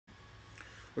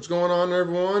What's going on,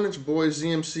 everyone? It's your boy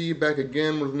ZMC back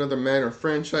again with another Madden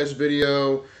franchise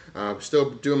video.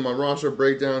 Still doing my roster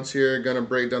breakdowns here. Gonna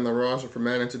break down the roster for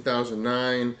Madden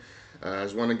 2009. I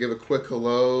just want to give a quick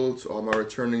hello to all my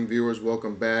returning viewers.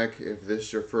 Welcome back. If this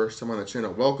is your first time on the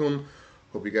channel, welcome.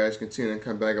 Hope you guys continue to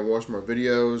come back and watch more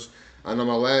videos. I know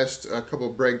my last couple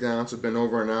breakdowns have been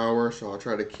over an hour, so I'll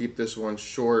try to keep this one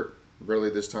short. Really,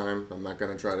 this time I'm not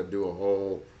gonna try to do a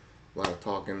whole lot of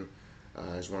talking.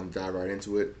 I just want to dive right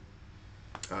into it.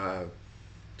 Uh,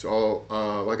 to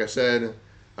all, like I said,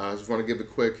 I just want to give a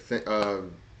quick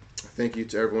thank you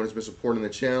to everyone who's been supporting the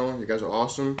channel. You guys are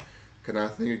awesome.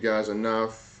 Cannot thank you guys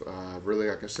enough. Really,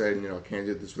 like I said, I can't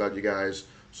do this without you guys.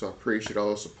 So I appreciate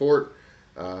all the support.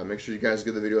 Make sure you guys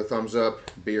give the video a thumbs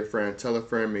up. Be your friend, tell a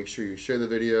friend. Make sure you share the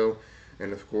video,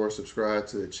 and of course, subscribe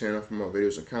to the channel for more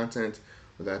videos and content.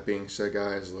 With that being said,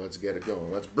 guys, let's get it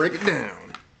going. Let's break it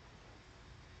down.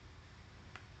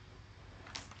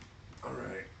 All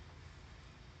right.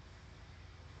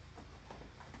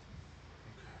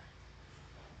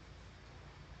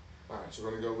 Alright, so we're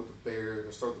going to go with the Bears. We're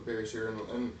going to start with the Bears here.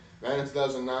 And Madden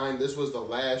 2009, this was the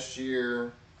last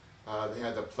year they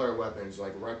had the player weapons,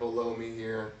 like right below me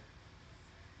here.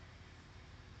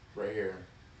 Right here.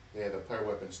 They had the player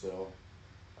weapons still.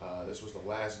 This was the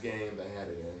last game they had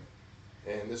it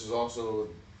in. And this is also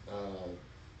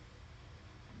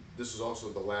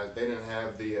the last. They didn't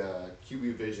have the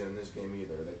QB vision in this game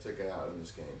either. They took it out in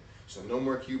this game. So no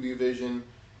more QB vision.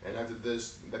 And after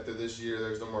this year,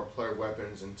 there's no more player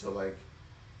weapons until like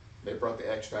they brought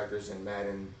the X Factors in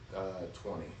Madden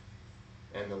 20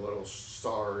 and the little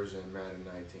stars in Madden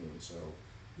 19. So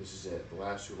this is it, the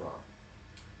last hurrah.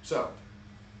 So,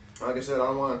 like I said, I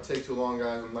don't want to take too long,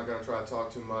 guys. I'm not gonna try to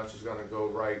talk too much. Just gonna go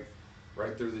right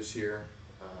through this here.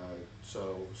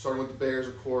 So starting with the Bears,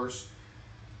 of course.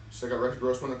 So I got Rex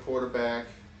Grossman at quarterback,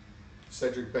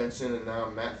 Cedric Benson, and now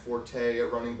Matt Forte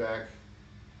at running back.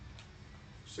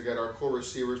 So got our core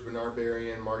receivers, Bernard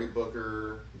Berrien, Marty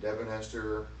Booker, Devin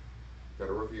Hester. Got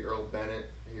a rookie, Earl Bennett,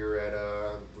 here at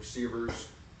receivers.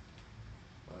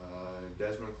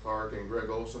 Desmond Clark and Greg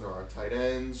Olsen are our tight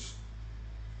ends.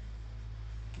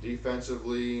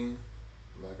 Defensively,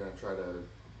 I'm not going to try to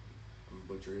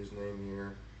butcher his name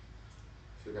here.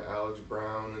 So we got Alex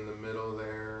Brown in the middle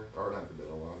there, or not the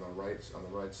middle, on the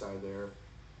right side there,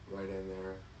 right in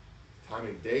there.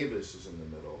 Tommy Davis is in the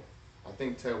middle. I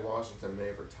think Ted Washington may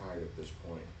have retired at this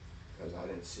point because I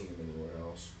didn't see him anywhere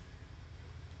else.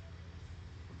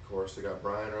 Of course, they got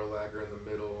Brian Urlacher in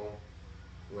the middle,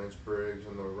 Lynch Briggs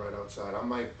on the right outside. I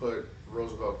might put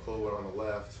Roosevelt Colwood on the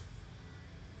left.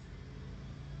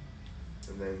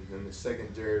 And then in the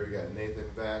secondary, we got Nathan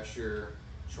Vasher,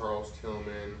 Charles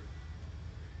Tillman,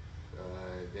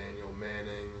 Daniel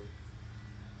Manning.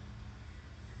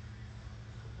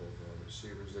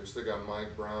 Receivers there. Still got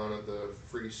Mike Brown at the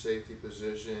free safety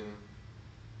position.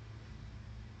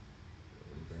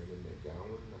 And Brandon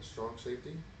McGowan, a strong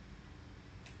safety.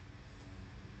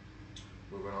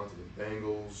 Moving on to the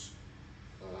Bengals.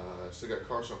 Still got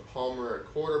Carson Palmer at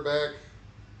quarterback.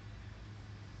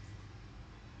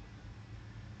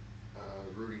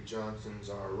 Rudy Johnson's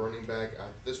our running back.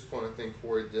 At this point, I think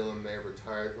Corey Dillon may have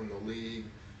retired from the league.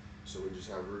 So we just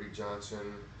have Rudy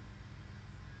Johnson,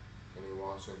 Kenny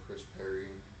Watson, Chris Perry.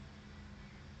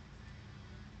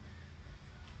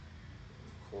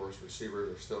 Of course,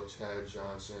 receivers are still Chad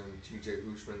Johnson, TJ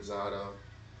Houshmandzadeh,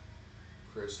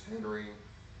 Chris Henry.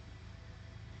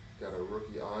 Got a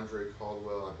rookie, Andre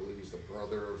Caldwell. I believe he's the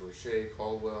brother of Rashay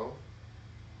Caldwell.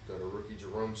 Got a rookie,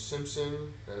 Jerome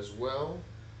Simpson, as well.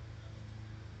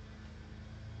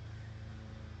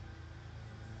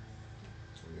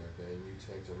 We got Ben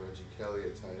Utex and Reggie Kelly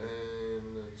at tight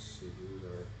end. Let's see who's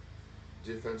our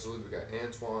defensively. We got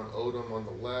Antoine Odom on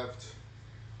the left.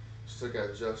 Still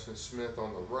got Justin Smith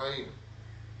on the right.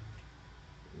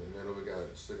 In the middle, we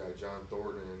still got John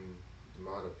Thornton and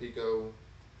D'Amato Pico.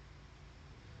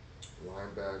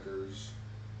 Linebackers.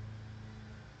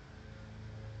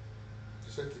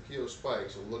 Just like Takeo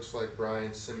Spikes, it looks like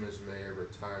Brian Simmons may have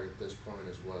retired at this point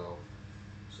as well.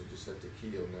 So just like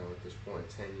Takeo now at this point,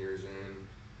 10 years in.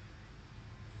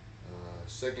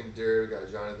 Secondary, we got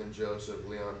Jonathan Joseph,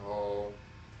 Leon Hall,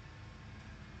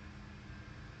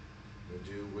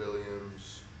 Nadu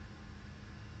Williams.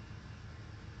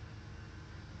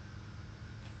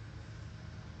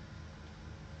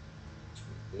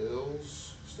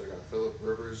 Bills, still got Phillip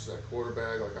Rivers at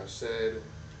quarterback, like I said,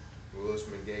 Willis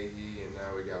McGahee, and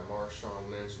now we got Marshawn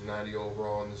Lynch, 90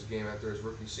 overall in this game after his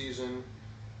rookie season.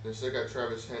 Then still got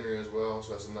Travis Henry as well,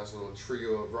 so that's a nice little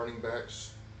trio of running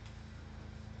backs.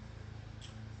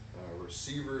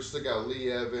 Receivers, still got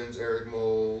Lee Evans, Eric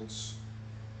Moulds,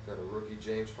 Got a rookie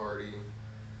James Hardy,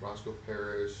 Roscoe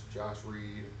Parrish, Josh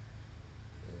Reed,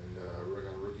 and we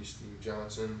got a rookie Steve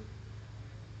Johnson,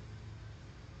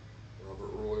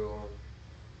 Robert Royal.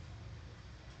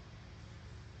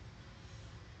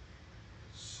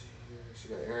 Let's see here. So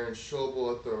you got Aaron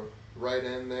Schobel at the right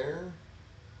end there.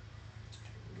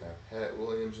 We got Pat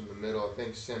Williams in the middle. I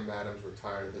think Sam Adams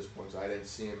retired at this point, so I didn't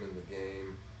see him in the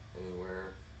game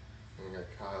anywhere. And we got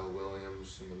Kyle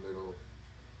Williams in the middle.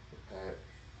 Pat.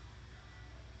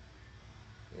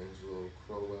 Angelo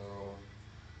Crowell.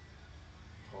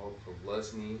 Paul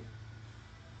Polesny.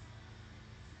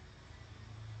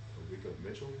 Rico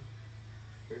Mitchell.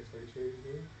 That's how you say his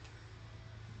name.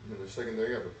 And then the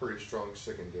secondary, I have a pretty strong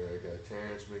secondary. I got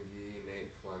Terrence McGee,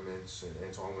 Nate Clements, and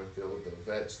Antoine Winfield, the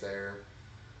vets there,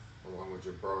 along with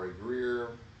Jabari Greer.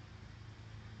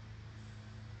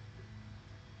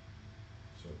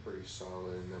 So pretty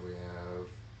solid. And then we have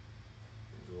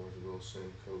George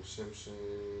Wilson, Coach Simpson,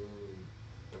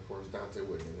 and of course Dante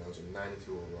Whitney. That was a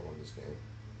 92 overall in this game.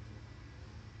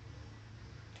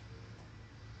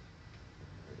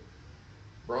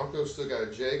 Broncos still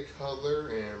got Jay Cutler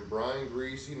and Brian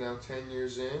Greasy, now 10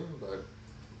 years in, but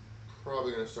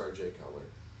probably going to start Jay Cutler.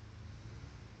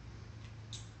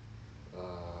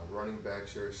 Running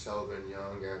backs here, Sullivan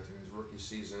Young after his rookie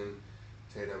season,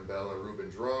 Tatum Bell and Ruben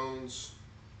Drones.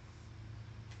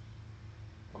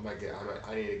 I need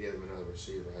to give them another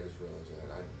receiver. I just realized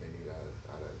that. They need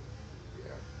another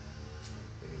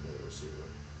receiver.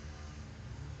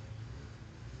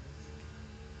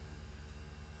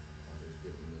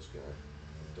 Give him this guy.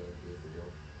 Doug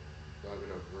Gabriel. Do I have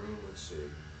enough room? Let's see. I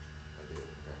did.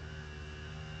 Okay.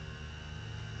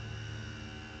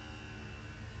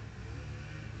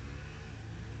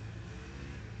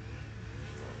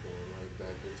 Not going right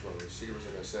back into our receivers.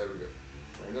 Like I said, we got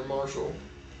Brandon Marshall.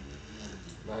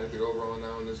 90 overall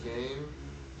now in this game.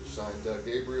 Just signed Doug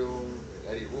Gabriel and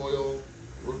Eddie Royal.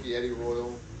 Rookie Eddie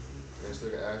Royal. And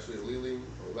still got Ashley Lely.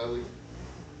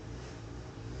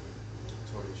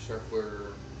 Tony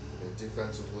Scheffler, and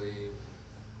defensively,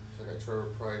 so I got Trevor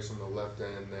Price on the left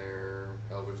end there.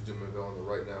 Elvis Dumerville on the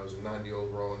right now is a 90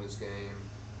 overall in this game.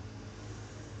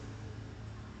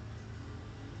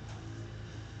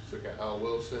 So I got Al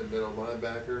Wilson, middle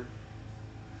linebacker.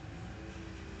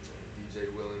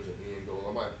 DJ Williams and Ian Gold.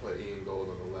 I might put Ian Gold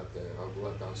on the left end, on the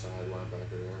left outside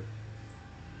linebacker there.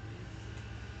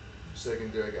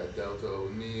 Secondary, I got Delta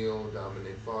O'Neal,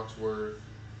 Dominic Foxworth.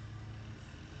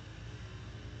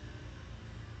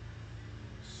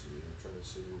 Trying to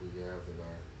see who we have in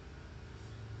our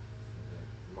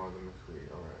Marlon McCree.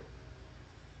 All right.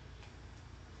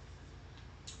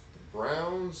 The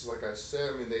Browns, like I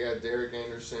said, I mean, they got Derek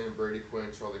Anderson, Brady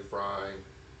Quinn, Charlie Fry.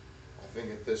 I think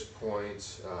at this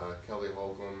point, Kelly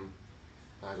Holcomb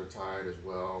has retired as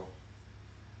well.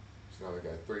 So now they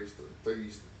got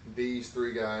these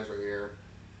three guys right here.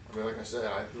 I mean, like I said,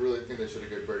 I really think they should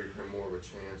have given Brady Quinn more of a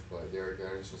chance, but Derek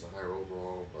Anderson's a higher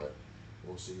overall, but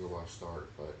we'll see who I start.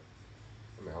 But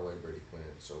I mean, I like Brady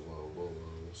Quinn, so we'll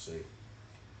see.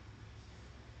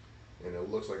 And it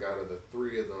looks like out of the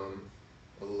three of them,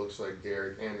 it looks like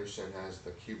Derek Anderson has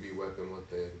the QB weapon with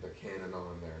the cannon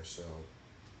on there. So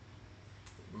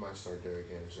I might start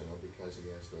Derek Anderson because he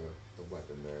has the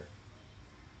weapon there.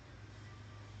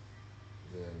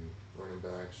 Then running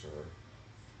backs are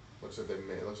looks like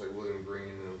William Green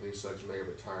and Lee Suggs may have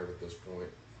retired at this point.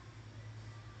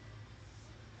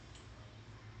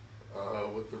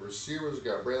 With the receivers, we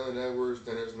got Braylon Edwards,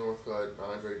 Dennis Northcutt,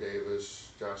 Andre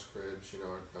Davis, Josh Cribbs,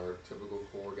 our typical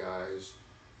core guys.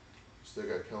 Still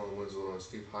got Kellen Winslow and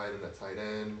Steve Hyden at tight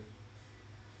end.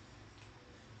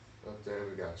 Up there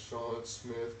we got Sean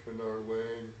Smith, Kennard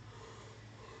Wayne,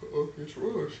 Orpheus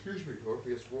Roy.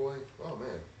 Oh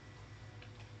man.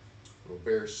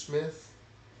 Robert Smith.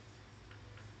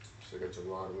 So got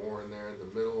Gerard Warren there in the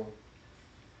middle.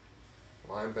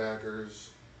 Linebackers.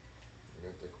 We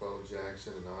got DeQuell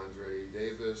Jackson and Andre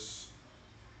Davis.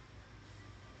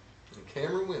 And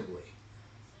Cameron Wembley.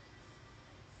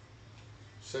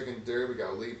 Secondary, we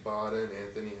got Lee Bodden,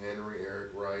 Anthony Henry,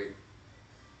 Eric Wright,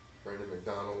 Brandon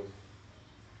McDonald,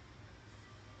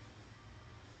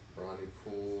 Ronnie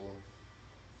Poole,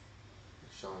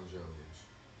 Sean Jones.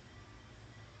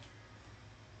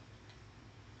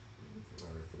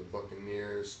 All right, for the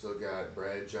Buccaneers, still got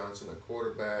Brad Johnson at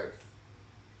quarterback,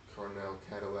 Carnell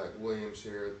Cadillac Williams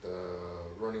here at the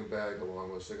running back,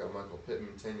 along with still got Michael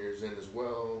Pittman 10 years in as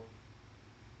well.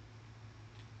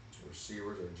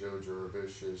 Receivers are Joe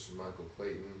Jurevicius and Michael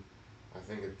Clayton. I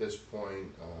think at this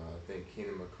point, I think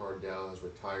Keenan McCardell has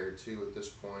retired too at this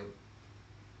point.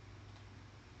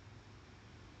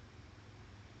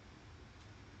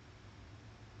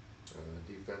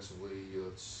 defensively,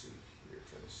 let's see here.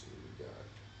 Trying to see what we got.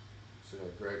 So we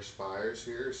got Greg Spires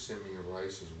here, Simeon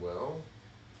Rice as well.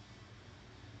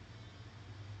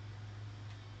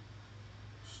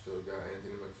 Still got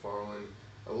Anthony McFarland.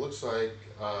 It looks like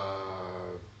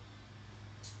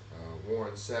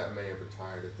Warren Sapp may have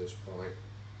retired at this point.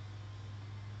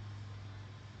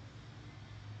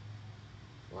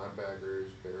 Linebackers,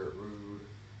 Barrett Rude.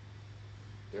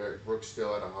 Derek Brooks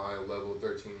still at a high level,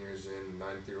 13 years in,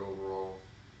 93 overall.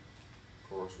 Of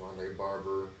course, Rondé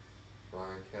Barber,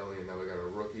 Brian Kelly, and now we got a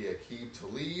rookie, Aqib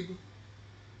Talib.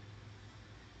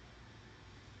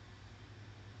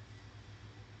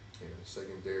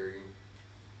 Secondary.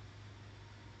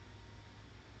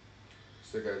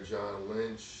 Still got John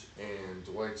Lynch and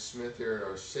Dwight Smith here at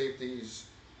our safeties.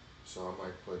 So I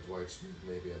might put Dwight Smith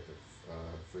maybe at the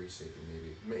free safety,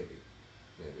 maybe.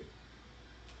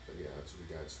 But yeah, that's what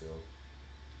we got still.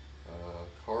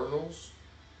 Cardinals.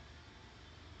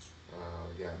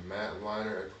 We got Matt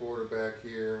Liner at quarterback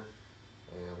here,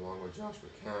 and along with Josh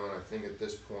McCown. I think at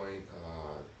this point,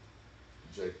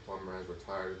 Jake Plummer has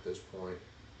retired at this point.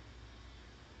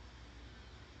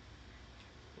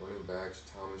 Running backs,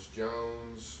 Thomas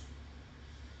Jones.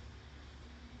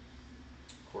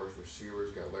 Of course,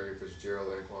 receivers, got Larry Fitzgerald,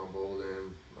 Anquan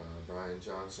Bolden, Brian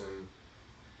Johnson.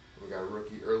 We got a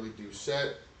rookie, Early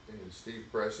Doucette, and Steve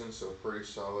Bresson, so pretty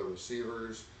solid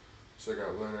receivers. So I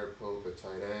got Leonard Pope at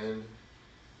tight end.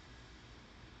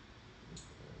 Let's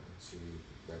see,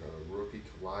 got a rookie,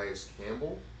 Calais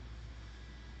Campbell.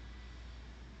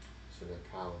 So we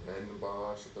got Kyle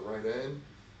Vandenbosch at the right end.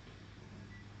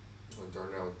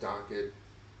 Darnell Dockett,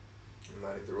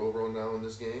 93 overall now in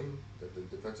this game. Got the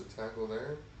defensive tackle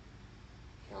there.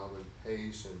 Calvin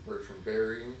Pace and Bertrand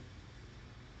Berry.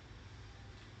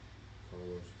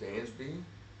 Carlos Dansby,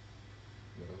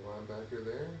 another linebacker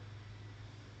there.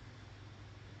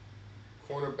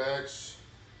 Cornerbacks,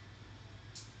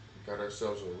 got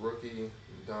ourselves a rookie,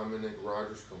 Dominic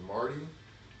Rogers-Cromartie,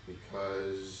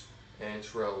 because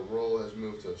Antrell Roll has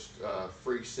moved to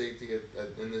free safety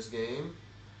in this game.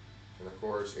 And of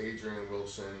course, Adrian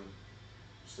Wilson,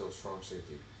 still strong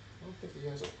safety. I don't think he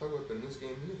has a play whip in this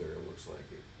game either, it looks like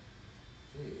it.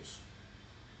 Jeez.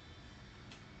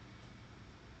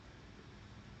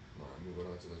 Alright,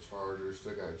 moving on to the Chargers.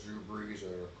 Still got Drew Brees,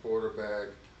 our quarterback.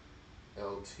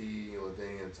 LT,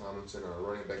 LaDainian Tomlinson, our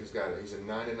running back. He's a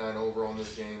 99 overall in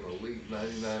this game, elite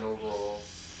 99 overall.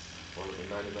 One of the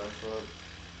 99 club.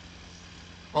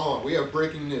 Hold on, we have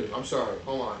breaking news. I'm sorry,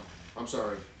 hold on. I'm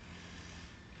sorry.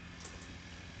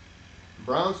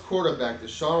 Browns quarterback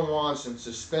Deshaun Watson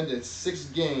suspended 6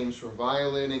 games for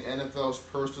violating NFL's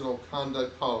personal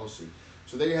conduct policy.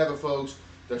 So there you have it, folks.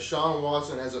 Deshaun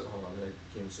Watson has a... Hold on, you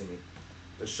can't see me.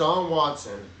 Deshaun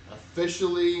Watson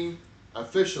officially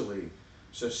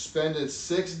suspended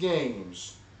 6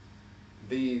 games.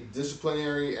 The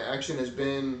disciplinary action has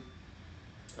been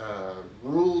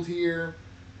ruled here.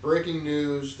 Breaking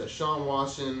news, Deshaun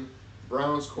Watson,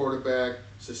 Browns quarterback,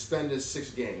 suspended 6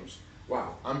 games.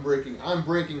 Wow, I am breaking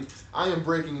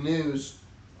news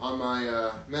on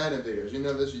my Madden videos. You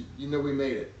know this. You know we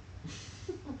made it.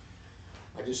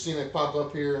 I just seen it pop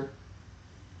up here.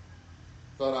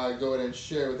 Thought I'd go ahead and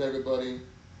share it with everybody.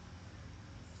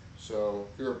 So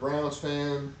if you're a Browns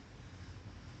fan,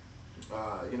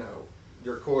 you know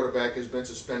your quarterback has been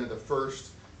suspended the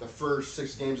first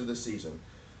 6 games of the season.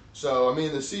 So I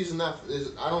mean the season I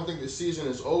don't think the season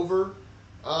is over.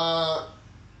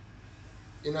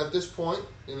 You know, at this point,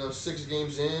 you know, 6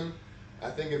 games in, I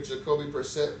think if Jacoby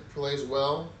Brissett plays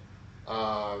well,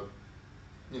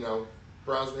 you know,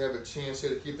 Browns may have a chance here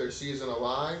to keep their season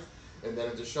alive. And then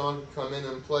if Deshaun can come in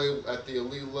and play at the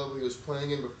elite level he was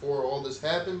playing in before all this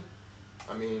happened,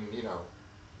 I mean, you know,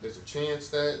 there's a chance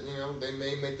that, you know, they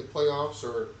may make the playoffs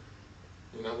or,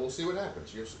 you know, we'll see what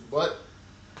happens. But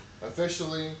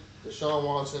officially, Deshaun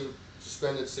Watson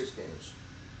suspended 6 games.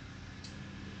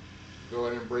 Go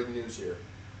ahead and break news here.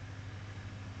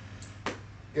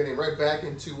 Getting right back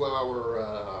into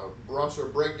our roster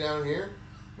breakdown here.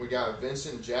 We got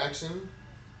Vincent Jackson.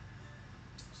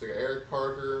 So we got Eric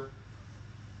Parker,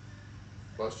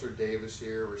 Buster Davis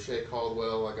here, Rashae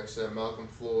Caldwell, like I said, Malcolm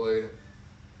Floyd,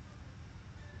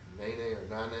 Nene,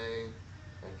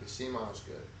 and Kasim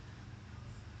Osgood.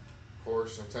 Of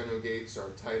course, Antonio Gates, our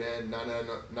tight end,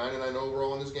 99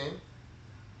 overall in this game.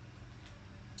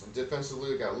 And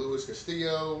defensively, we got Luis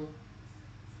Castillo,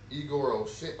 Igor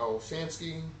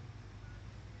Olshansky,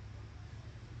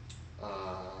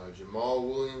 Jamal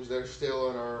Williams. They're still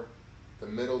in the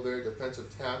middle there, defensive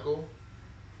tackle.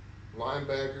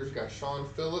 Linebackers got Sean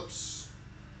Phillips.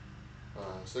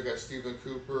 Still got Stephen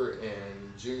Cooper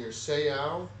and Junior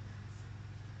Seau.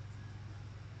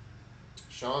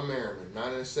 Sean Merriman,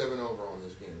 9-7 overall in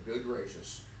this game. Good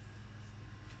gracious.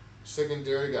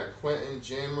 Secondary got Quentin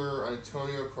Jammer,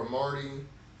 Antonio Cromartie,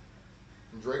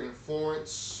 Drayton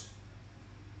Florence.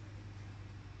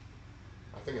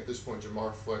 I think at this point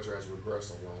Jamar Fletcher has regressed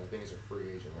a lot. I think he's a free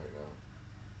agent right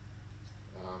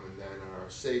now. And then our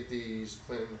safeties,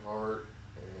 Clinton Hart,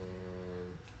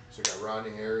 and so we got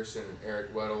Rodney Harrison and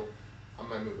Eric Weddle. I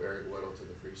might move Eric Weddle to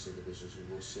the free safety position.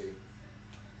 We'll see.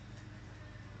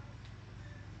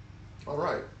 All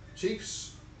right,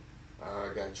 Chiefs.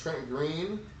 Got Trent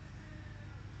Green,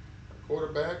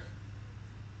 quarterback.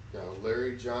 Got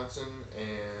Larry Johnson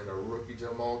and a rookie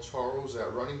Jamal Charles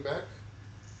at running back.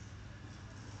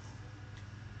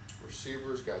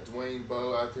 Receivers got Dwayne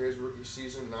Bowe after his rookie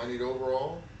season, 98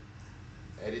 overall.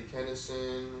 Eddie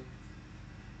Kennison.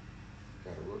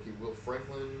 Got a rookie Will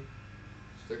Franklin.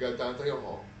 Still got Dante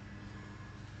Hall.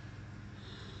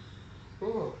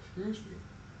 Oh, excuse me.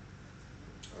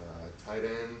 Tight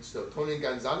end still Tony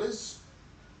Gonzalez.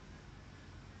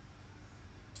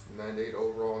 98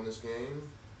 overall in this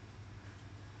game.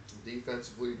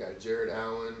 Defensively, got Jared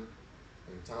Allen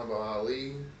and Tamba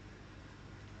Ali.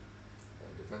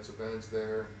 Defensive ends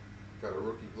there. Got a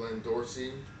rookie Glenn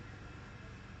Dorsey.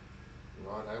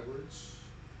 Ron Edwards.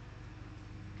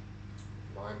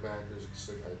 Linebackers,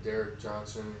 still got Derek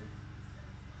Johnson.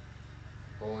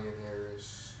 Bowling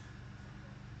Harris.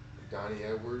 Donnie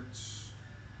Edwards.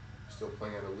 Still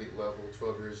playing at elite level,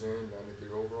 12 years in, 93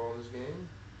 overall in this game.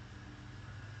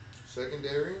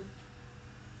 Secondary.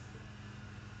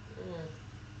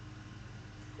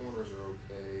 Corners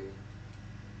are okay.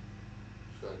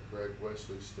 Got Greg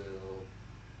Wesley still.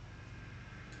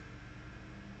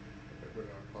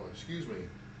 Excuse me.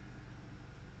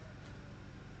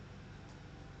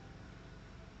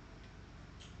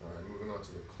 All right, moving on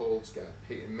to the Colts. Got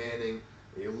Peyton Manning,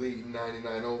 elite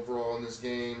 99 overall in this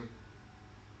game.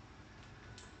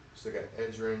 Still got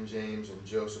Edgerrin James and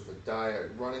Joseph Adai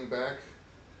at running back.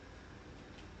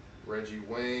 Reggie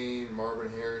Wayne,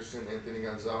 Marvin Harrison, Anthony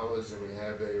Gonzalez, and we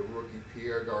have a rookie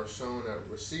Pierre Garcon at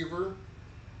receiver.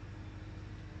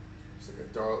 It's like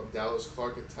a Dallas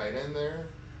Clark at tight end there.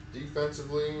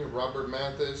 Defensively, Robert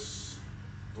Mathis,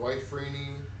 Dwight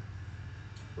Freeney,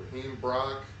 Raheem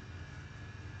Brock.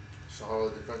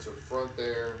 Solid defensive front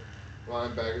there.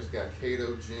 Linebackers got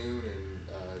Cato June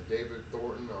and David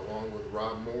Thornton along with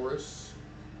Rob Morris.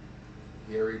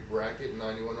 Gary Brackett,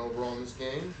 91 overall in this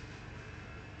game.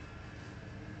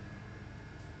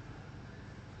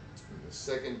 In the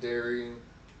secondary,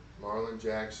 Marlon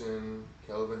Jackson,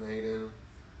 Kelvin Hayden.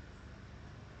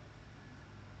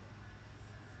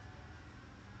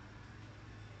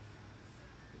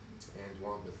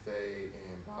 Antoine Bethea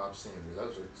and Bob Sanders.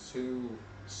 Those are two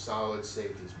solid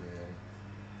safeties, man,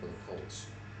 for the Colts.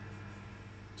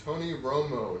 Tony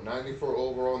Romo, 94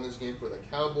 overall in this game for the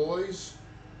Cowboys.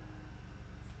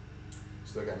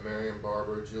 Still got Marion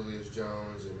Barber, Julius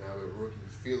Jones, and now the rookie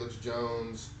Felix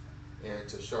Jones and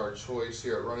Tashard Choice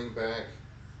here at running back.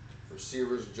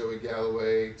 Receivers, Joey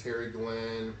Galloway, Terry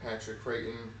Glenn, Patrick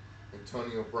Creighton,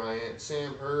 Antonio Bryant,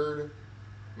 Sam Hurd,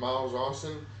 Miles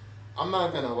Austin. I'm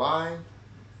not going to lie,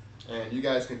 and you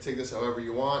guys can take this however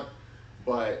you want,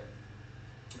 but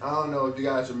I don't know if you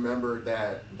guys remember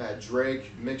that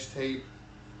Drake mixtape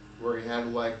where he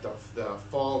had like the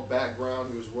fall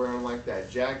background. He was wearing like that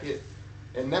jacket.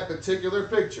 In that particular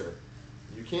picture,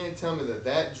 you can't tell me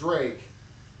that Drake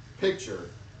picture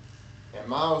and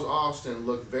Miles Austin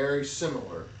look very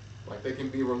similar, like they can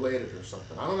be related or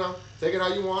something. I don't know. Take it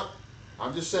how you want.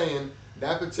 I'm just saying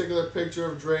that particular picture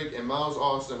of Drake and Miles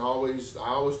Austin I always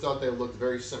thought they looked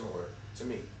very similar to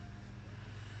me.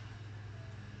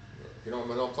 If you don't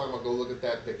know what I'm talking about, go look at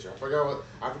that picture. I forgot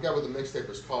what the mixtape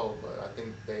was called, but I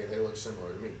think they look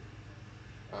similar to me.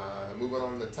 Moving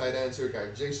on to the tight ends here, we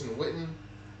got Jason Witten.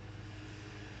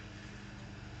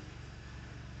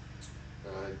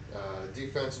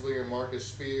 Defensively, Marcus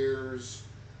Spears.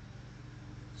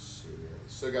 Let's see here.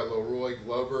 Still got Leroy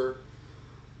Glover,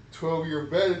 12-year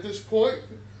vet at this point.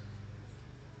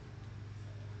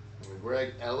 And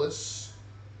Greg Ellis,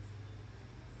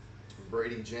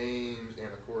 Brady James,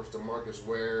 and of course DeMarcus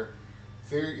Ware.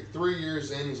 3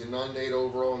 years in, he's a 98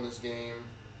 overall in this game.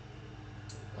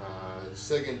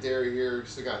 Secondary here,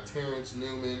 still got Terrence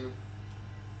Newman.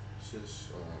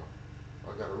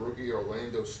 I got a rookie,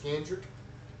 Orlando Scandrick.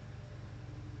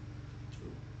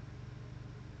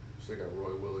 Still got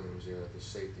Roy Williams here at the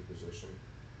safety position.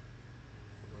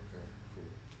 Okay, cool.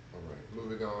 All right,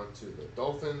 moving on to the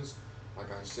Dolphins.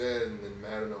 Like I said, and then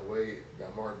Madden 08,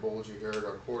 got Mark Bolger here,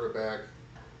 our quarterback.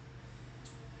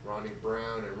 Ronnie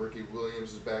Brown and Ricky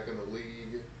Williams is back in the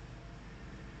league.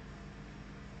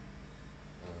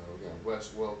 We got Wes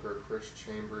Welker, Chris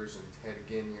Chambers, and Ted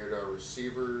Ginn here at our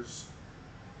receivers.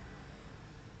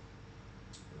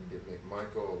 We get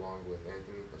McMichael along with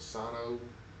Anthony Fasano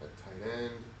at tight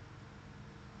end.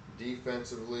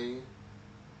 Defensively,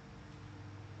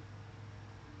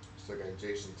 still got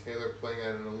Jason Taylor playing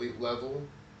at an elite level.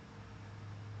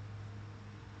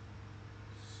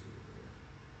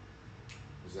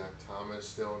 Zach Thomas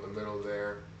still in the middle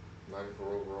there, 94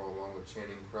 overall, along with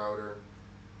Channing Crowder.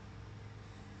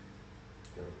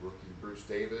 Got rookie Bruce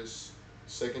Davis.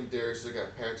 Secondary, still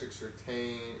got Patrick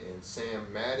Surtain and Sam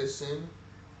Madison.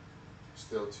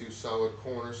 Still two solid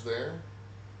corners there.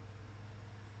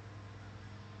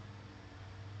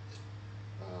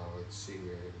 Let's see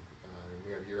here.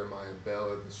 We have Jeremiah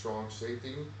Bell at the strong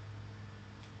safety.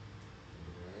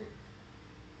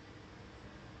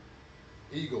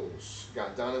 Eagles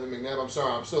got Donovan McNabb. I'm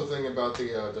sorry, I'm still thinking about the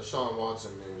Deshaun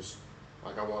Watson news.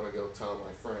 Like, I want to go tell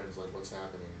my friends like what's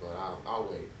happening, but I'll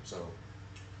wait. So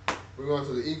we on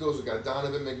to the Eagles. We got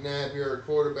Donovan McNabb here at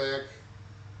quarterback.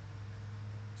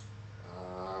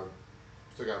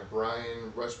 Still got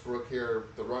Brian Westbrook here,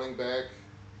 the running back.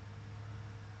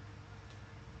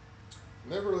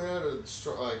 Never really had a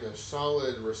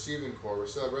solid receiving core. We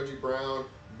still have Reggie Brown.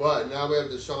 But now we have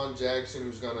Deshaun Jackson,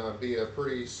 who's going to be a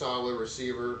pretty solid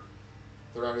receiver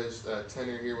throughout his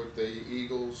tenure here with the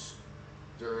Eagles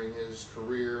during his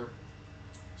career.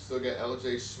 Still got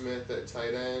L.J. Smith at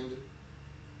tight end.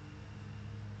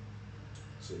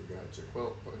 So you got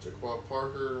Jaquan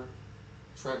Parker,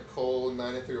 Trent Cole,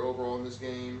 93 overall in this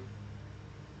game.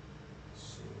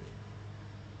 Let's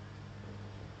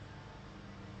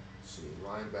see,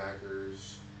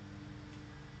 linebackers.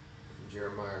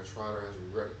 Jeremiah Trotter has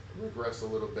regressed a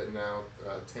little bit now,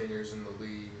 10 years in the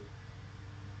league.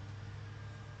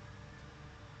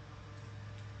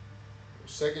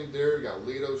 Secondary, we got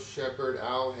Lito Shepherd,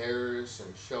 Al Harris,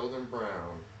 and Sheldon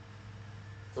Brown.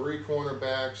 Three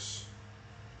cornerbacks.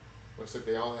 Looks like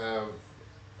they all have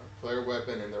a player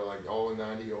weapon, and they're like all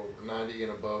 90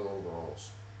 and above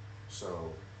overalls.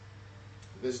 So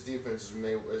this defense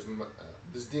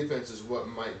is what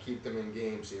might keep them in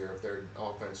games here if their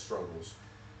offense struggles,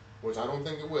 which I don't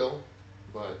think it will,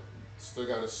 but still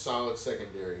got a solid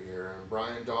secondary here. And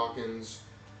Brian Dawkins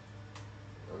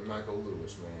and Michael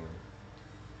Lewis, man,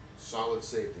 solid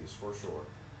safeties for sure.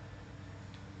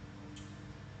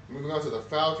 Moving on to the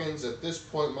Falcons. At this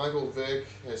point, Michael Vick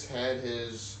has had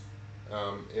his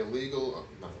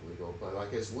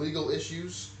his legal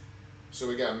issues. So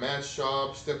we got Matt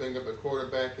Schaub stepping up at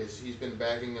quarterback as he's been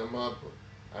backing him up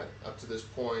to this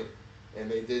point, and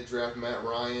they did draft Matt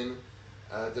Ryan.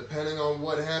 Depending on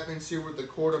what happens here with the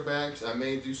quarterbacks, I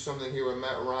may do something here with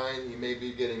Matt Ryan. He may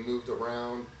be getting moved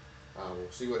around.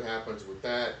 We'll see what happens with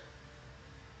that.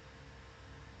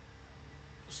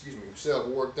 We still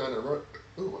have work done at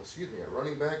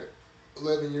running back,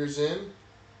 11 years in.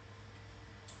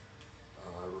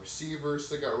 Receivers,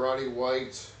 still got Roddy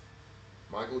White,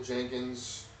 Michael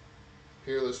Jenkins,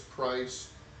 Peerless Price.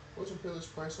 Wasn't Peerless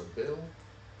Price a Bill?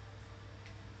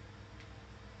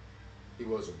 He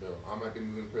was a Bill. I might be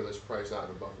moving Peerless Price out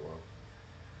to Buffalo.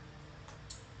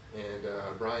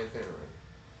 And Brian Finneran.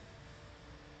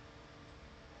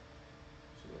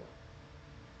 So yeah.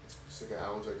 Still got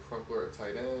AlJ Crumpler at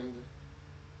tight end.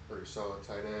 Pretty solid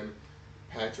tight end.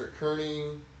 Patrick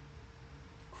Kearney.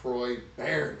 Croy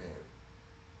Bearman.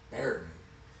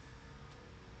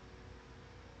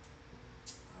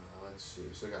 Let's see.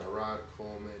 So I got Rod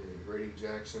Coleman and Grady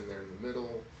Jackson there in the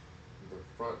middle. The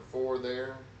front four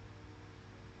there.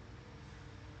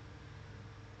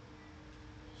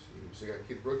 So I got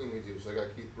Keith Brooking. So I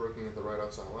got Keith Brooking at the right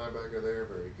outside linebacker there.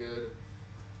 Very good.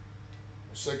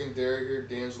 Secondary here,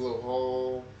 D'Angelo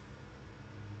Hall.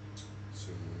 Let's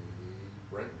see.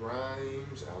 Brent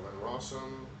Grimes, Alvin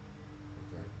Rossum.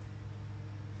 Okay.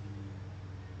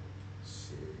 Let's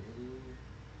see.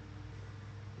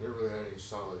 Never really had any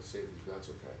solid safeties, but that's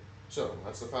okay. So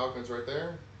that's the Falcons right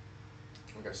there.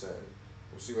 Like I said,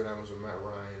 we'll see what happens with Matt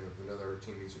Ryan. If another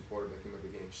team needs a quarterback, he might be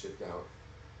getting shipped out.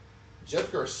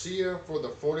 Jeff Garcia for the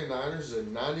 49ers is a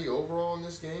 90 overall in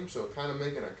this game, so kind of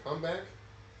making a comeback.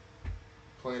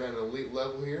 Playing at an elite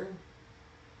level here.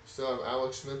 Still have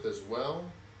Alex Smith as well.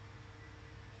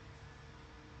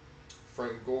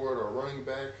 Frank Gore, our running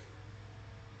back.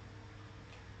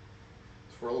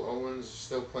 Terrell Owens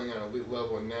still playing at an elite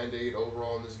level at 98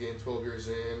 overall in this game, 12 years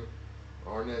in.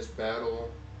 Arnez Battle,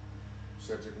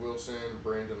 Cedric Wilson,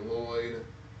 Brandon Lloyd.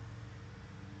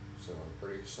 So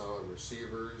pretty solid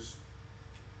receivers.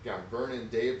 Got Vernon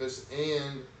Davis,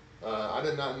 and I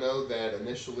did not know that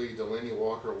initially Delaney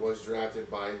Walker was drafted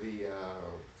by the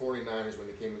 49ers when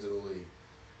he came into the league.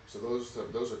 So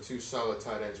those are two solid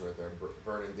tight ends right there,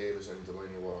 Vernon Davis and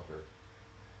Delaney Walker.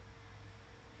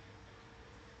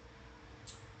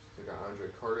 So they got Andre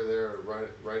Carter there at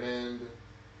right end.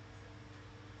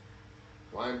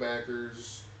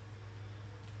 Linebackers.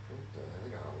 They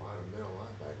got a lot of middle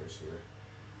linebackers here.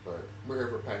 But we're here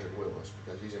for Patrick Willis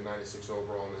because he's a 96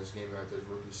 overall in this game after his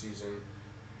rookie season.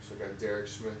 So we got Derek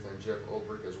Smith and Jeff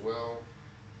Ulbrich as well.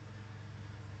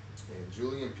 And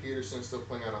Julian Peterson still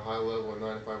playing at a high level, at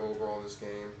 95 overall in this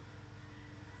game.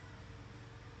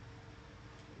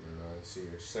 And let's see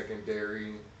here,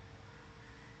 secondary.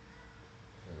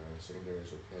 Secondary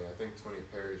is okay. I think Tony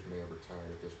Perry's may have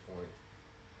retired at this point.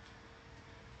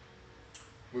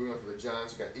 Moving on to the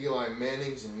Giants, we got Eli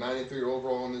Manning, he's a 93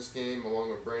 overall in this game,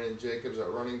 along with Brandon Jacobs at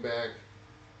running back.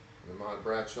 And Ahmad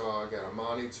Bradshaw, got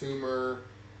Amani Toomer,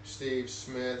 Steve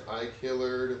Smith, Ike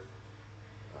Hillard.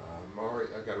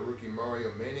 I got a rookie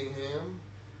Mario Manningham.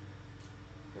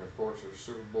 And of course, our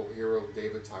Super Bowl hero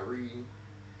David Tyree.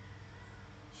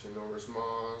 Shanoris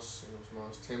Moss,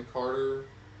 Tim Carter.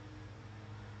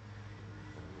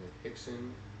 Nick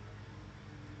Hickson.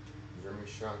 Jeremy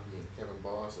Shockey and Kevin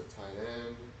Boss at tight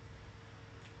end.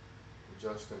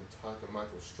 Justin Tuck and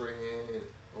Michael Strahan and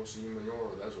O.C.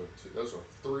 Manoro. Those are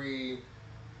three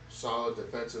solid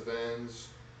defensive ends.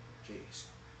 Jeez.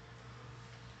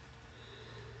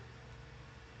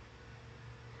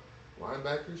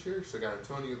 Linebackers here. So got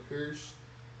Antonio Pierce,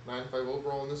 95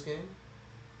 overall in this game.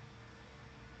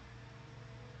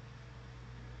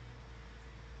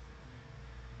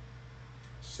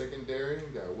 Secondary,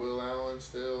 got Will Allen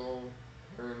still,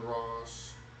 Aaron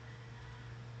Ross.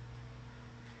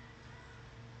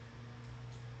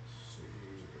 Let's see,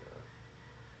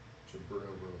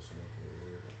 Jabril Wilson, okay,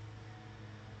 there.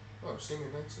 Oh,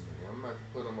 Simeon Nixon again. I'm about to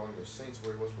put him on the Saints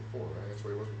where he was before, right? That's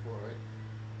where he was before, right?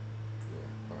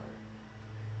 Yeah, alright.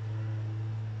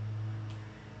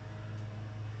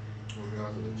 Moving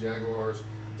on to the Jaguars.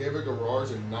 David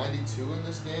Garrard's at 92 in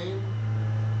this game.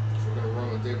 So we're going to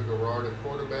run with David Garrard at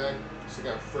quarterback. So we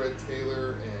got Fred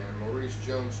Taylor and Maurice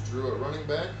Jones-Drew at running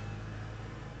back.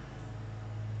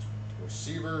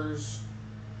 Receivers,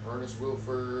 Ernest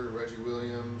Wilford, Reggie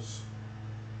Williams,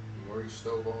 Maurice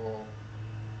Stovall,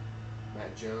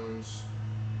 Matt Jones.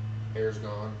 Hair's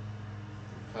gone.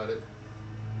 Cut it.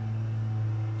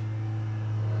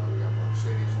 We got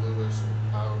Mercedes Lewis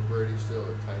and Kyle Brady still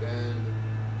at tight end.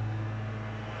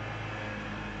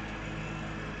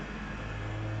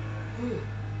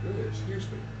 Good, excuse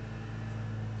me.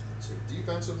 So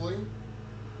defensively,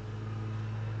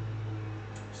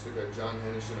 still got John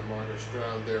Henderson and Marcus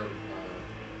Stroud there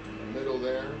in the middle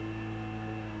there.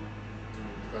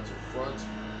 Defensive front,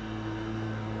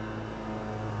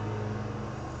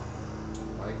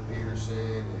 Mike Peterson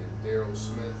and Daryl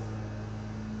Smith.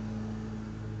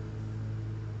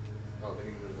 Oh, they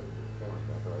didn't move the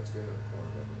cornerback. Oh, that's good. The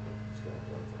cornerback. It's going to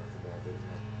run for that, didn't it?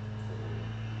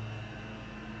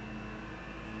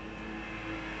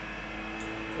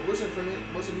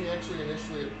 Wasn't he actually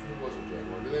initially? Who was a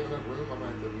Jaguar? Do they have enough room? I might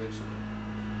have to mention.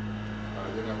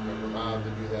 They don't have enough room. I have to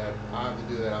do that. I have to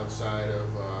do that outside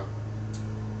of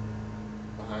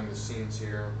behind the scenes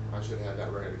here. I should have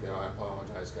that ready to go. I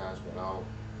apologize, guys, but I'll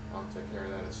take care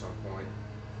of that at some point.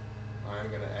 I'm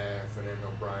gonna add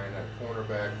Fernando Bryant at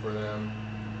cornerback for them.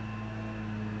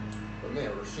 But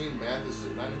man, Rasheed Mathis is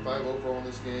at 95 overall in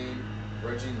this game.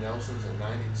 Reggie Nelson's at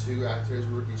 92 after his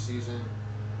rookie season.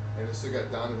 And they still got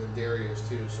Donovan Darius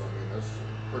too, so I mean that's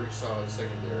a pretty solid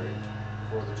secondary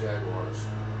for the Jaguars.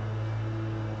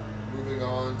 Moving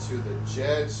on to the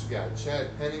Jets, we got Chad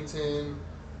Pennington,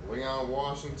 Leon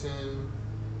Washington,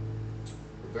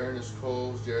 Laveranues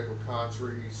Coles, Jericho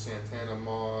Cotchery, Santana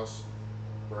Moss,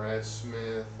 Brad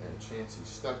Smith, and Chancey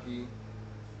Stuckey.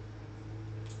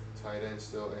 Tight end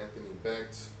still Anthony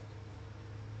Becht.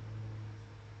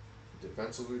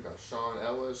 Defensively, we got Sean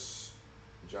Ellis,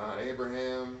 John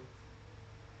Abraham,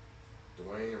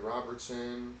 Dwayne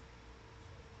Robertson,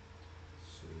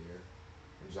 let's see here,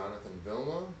 and Jonathan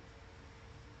Vilma,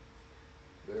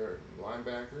 there,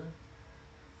 linebacker.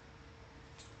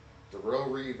 Darrelle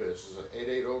Revis is an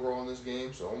 88 overall in this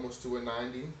game, so almost to a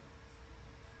 90.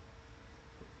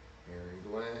 Aaron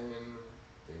Glenn,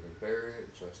 David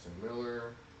Barrett, Justin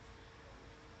Miller,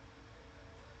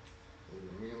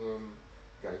 Luke Milam.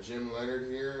 Got Jim Leonard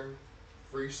here,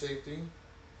 free safety.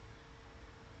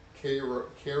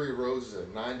 Kerry Rose is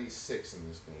at 96 in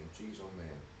this game. Jeez, oh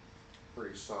man.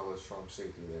 Pretty solid, strong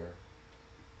safety there.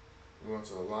 We went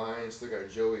to the Lions. Still got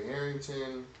Joey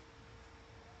Harrington.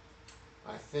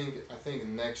 I think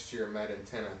next year, Madden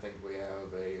 10, I think we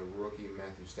have a rookie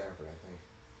Matthew Stafford, I think.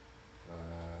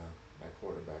 At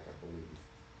quarterback, I believe.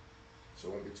 so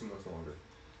it won't be too much longer.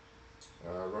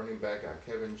 Running back got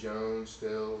Kevin Jones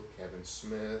still, Kevin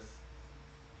Smith.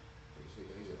 He's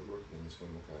a rookie in this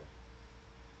game, okay.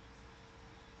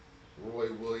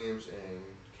 Roy Williams and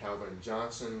Calvin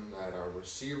Johnson at our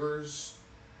receivers.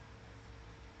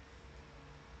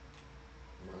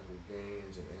 Michael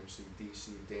Gaines and MCDC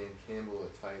Dan Campbell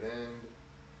at tight end.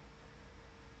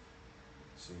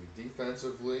 Let's see,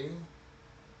 defensively.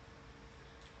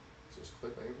 Is this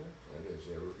Cliff Averill? That is,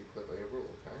 yeah, rookie Cliff Averill,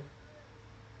 okay.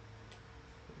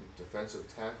 Defensive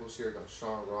tackles here got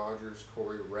Sean Rogers,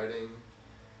 Corey Redding.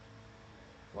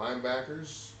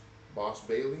 Linebackers, Boss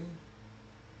Bailey.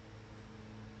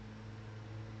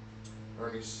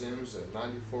 Ernie Sims at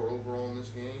 94 overall in this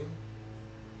game.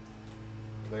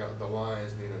 The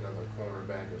Lions need another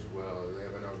cornerback as well. They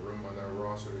have enough room on their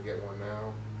roster to get one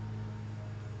now.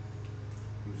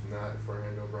 Who's not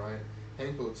Fernando Bryant?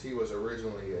 Hank Boutte was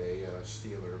originally a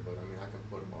Steeler, but I mean I can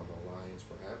put him on the Lions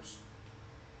perhaps.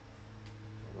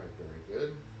 All right, very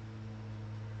good.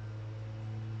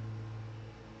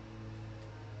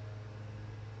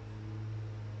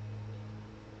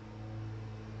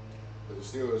 But the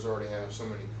Steelers already have so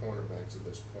many cornerbacks at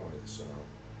this point, so.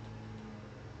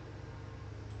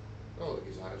 Oh, look,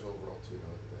 he's highest overall too. No,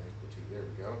 look at that. Hank Boutte. There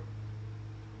we go.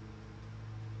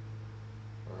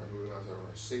 Alright, moving on to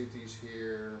our safeties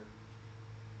here.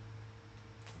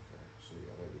 Okay, so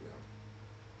yeah, there we go.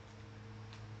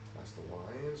 That's the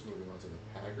Lions. Moving on to the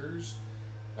Packers.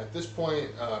 At this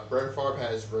point, Brett Favre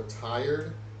has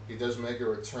retired. He does make a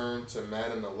return to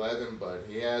Madden 11, but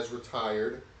he has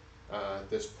retired at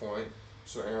this point.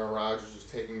 So Aaron Rodgers is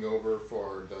taking over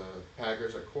for the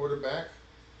Packers at quarterback.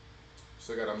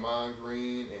 So got Ahman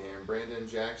Green and Brandon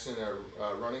Jackson at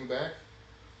running back.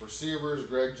 Receivers,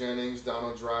 Greg Jennings,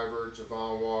 Donald Driver,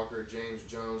 Javon Walker, James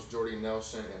Jones, Jordy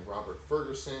Nelson, and Robert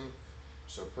Ferguson.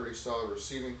 So pretty solid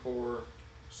receiving core.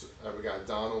 So, we got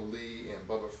Donald Lee and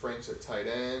Bubba Franks at tight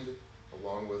end,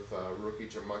 along with rookie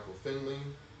Jermichael Finley.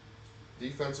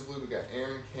 Defensively, we got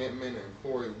Aaron Campman and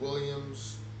Corey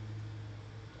Williams,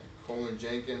 and Colin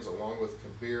Jenkins, along with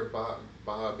Kabir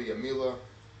Bahabiamila.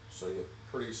 So you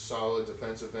have pretty solid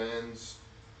defensive ends.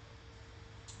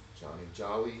 Johnny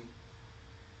Jolly.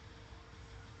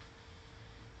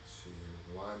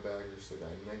 Linebackers, they got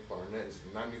Nick Barnett is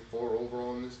 94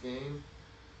 overall in this game,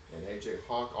 and AJ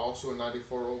Hawk also a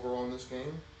 94 overall in this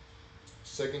game.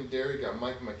 Secondary got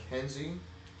Mike McKenzie,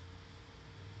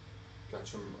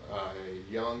 got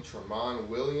young Tremont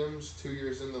Williams, 2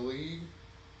 years in the league,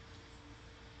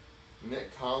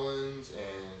 Nick Collins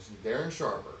and Darren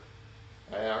Sharper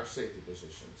at our safety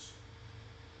positions.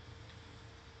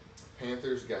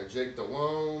 Panthers got Jake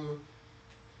Delhomme,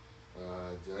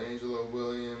 D'Angelo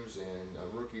Williams, and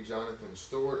rookie Jonathan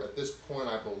Stewart. At this point,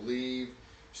 I believe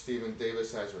Stephen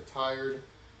Davis has retired.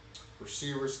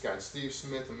 Receivers got Steve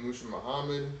Smith and Musha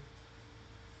Muhammad.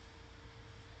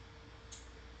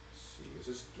 Let's see, is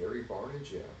this Gary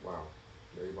Barnage? Yeah, wow,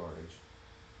 Gary Barnage.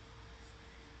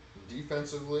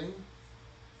 Defensively,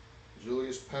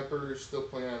 Julius Pepper is still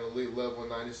playing at elite level,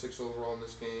 96 overall in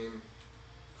this game.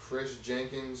 Chris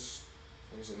Jenkins,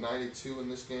 he's a 92 in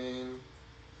this game.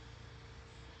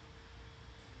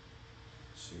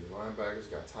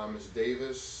 Linebackers got Thomas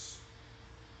Davis.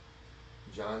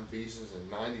 John Beeson's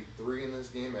a 93 in this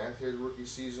game after his rookie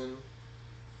season.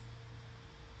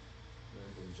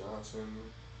 Brandon Johnson.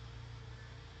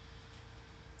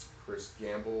 Chris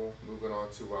Gamble. Moving on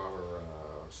to our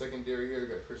secondary here, we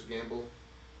got Chris Gamble,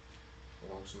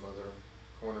 along with some other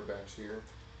cornerbacks here.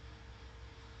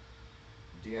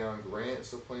 Deion Grant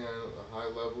still playing at a high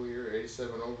level here,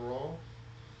 87 overall.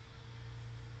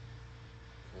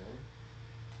 Okay.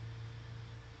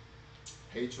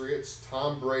 Patriots,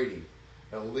 Tom Brady,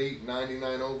 elite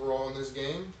 99 overall in this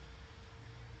game.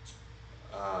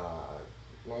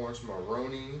 Lawrence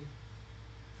Maroney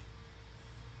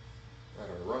at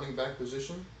a running back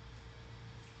position,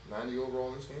 90 overall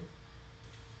in this game.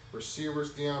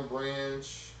 Receivers, Deion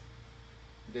Branch,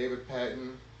 David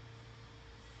Patton.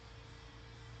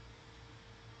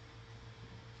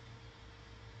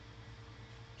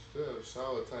 Still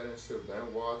solid tight ends still.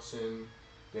 Ben Watson,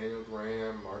 Daniel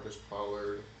Graham, Marcus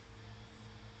Pollard.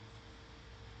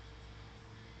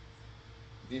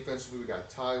 Defensively, we got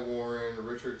Ty Warren,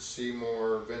 Richard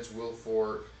Seymour, Vince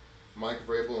Wilfork, Mike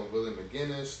Vrabel, and Willie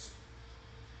McGinnis.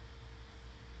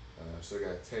 So we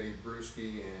got Teddy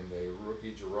Bruschi and a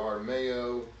rookie Gerard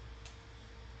Mayo.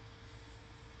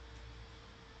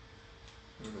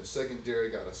 In the secondary,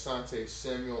 got Asante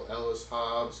Samuel, Ellis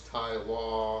Hobbs, Ty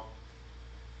Law,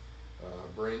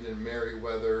 Brandon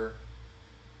Merriweather,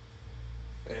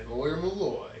 and Lawyer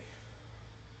Malloy.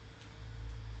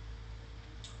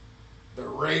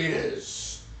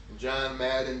 Raiders. John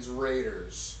Madden's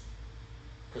Raiders.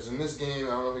 Because in this game, I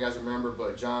don't know if you guys remember,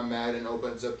 but John Madden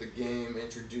opens up the game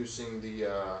introducing the,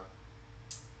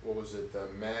 what was it, the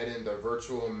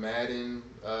virtual Madden,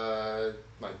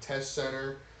 like test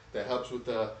center that helps with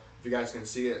the, if you guys can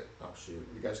see it, oh shoot,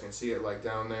 you guys can see it like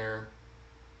down there.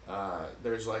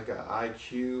 There's like a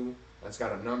IQ that's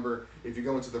got a number. If you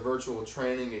go into the virtual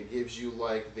training, it gives you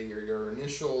like your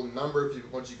initial number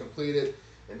once you complete it,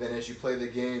 and then as you play the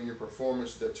game, your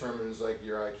performance determines like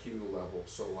your IQ level.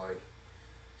 So like,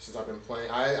 since I've been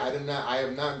playing, I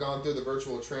have not gone through the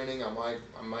virtual training. I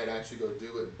might actually go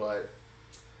do it, but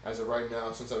as of right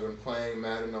now, since I've been playing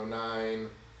Madden 09,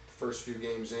 first few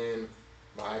games in,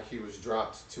 my IQ was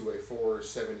dropped to a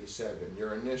 477.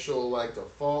 Your initial like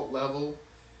default level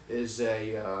is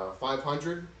a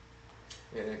 500,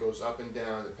 and it goes up and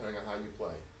down depending on how you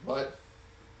play. But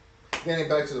getting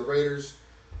back to the Raiders,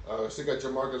 still got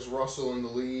Jamarcus Russell in the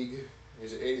league.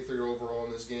 He's an 83 overall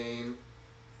in this game.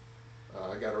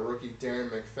 I got a rookie Darren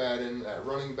McFadden at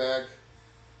running back.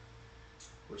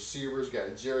 Receivers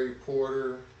got Jerry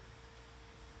Porter.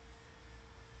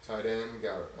 Tight end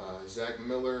got Zach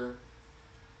Miller.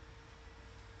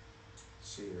 Let's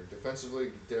see here.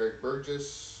 Defensively, Derek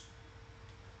Burgess.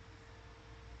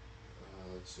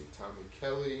 Let's see, Tommy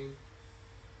Kelly.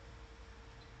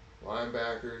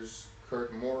 Linebackers,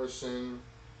 Kirk Morrison.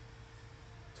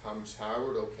 Thomas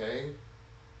Howard, okay.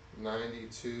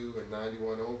 92 and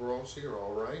 91 overall, so you're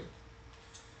all right.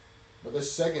 But the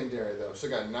secondary, though, so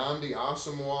got Nnamdi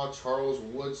Asomugha, Charles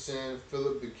Woodson,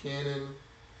 Philip Buchanan.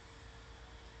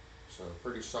 So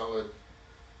pretty solid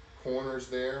corners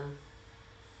there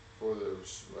for the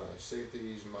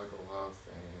safeties, Michael Huff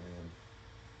and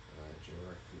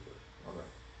Jarrett Cooper. All right.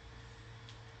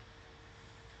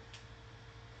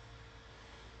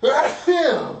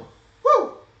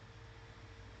 Woo!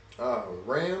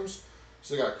 Rams.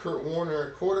 So they got Kurt Warner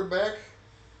at quarterback.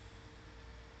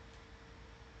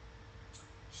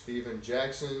 Steven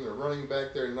Jackson, the running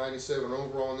back there, 97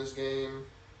 overall in this game.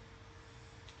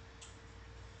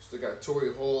 Still got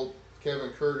Torrey Holt,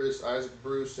 Kevin Curtis, Isaac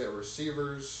Bruce at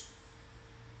receivers.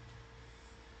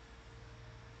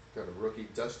 Got a rookie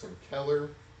Dustin Keller,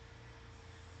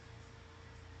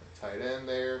 a tight end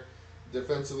there.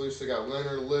 Defensively, still got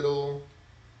Leonard Little.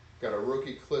 Got a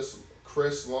rookie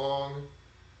Chris Long.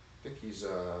 I think he's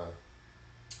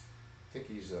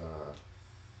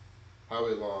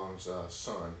Howie Long's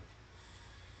son.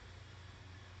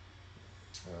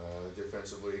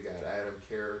 Defensively, you got Adam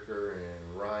Carricker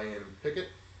and Ryan Pickett.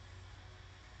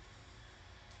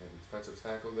 And defensive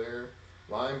tackle there.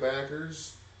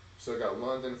 Linebackers, so got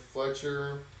London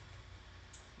Fletcher.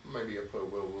 Maybe I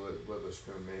put Will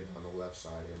Witherspoon maybe on the left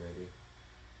side here, maybe.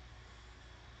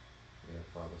 Yeah,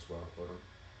 probably that's where I'll put him.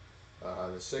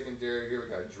 The secondary here, we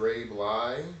got Dre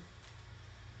Bly,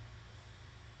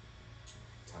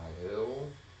 Ty Hill,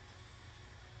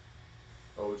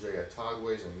 OJ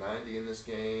Atogwe's a 90 in this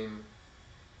game,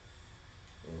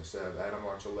 and instead of Adam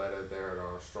Archuleta there at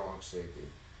our strong safety.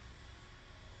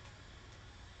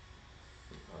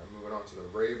 All right, moving on to the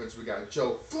Ravens, we got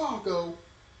Joe Flacco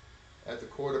at the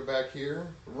quarterback here,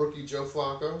 rookie Joe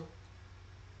Flacco.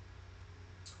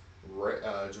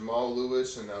 Jamal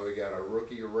Lewis, and now we got a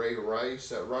rookie Ray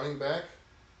Rice at running back.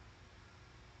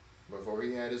 Before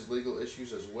he had his legal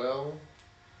issues as well.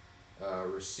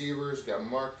 Receivers got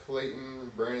Mark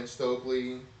Clayton, Brandon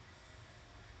Stokely.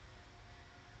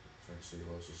 Trying to see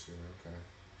who else is here. Okay.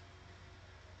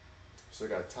 So we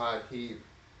got Todd Heap,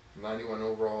 91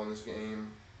 overall in this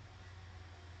game.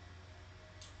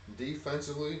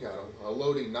 Defensively, got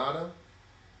Haloti Ngata,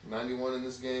 91 in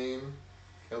this game.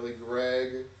 Kelly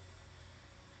Gregg.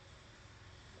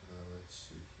 Let's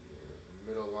see here.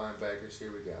 Middle linebackers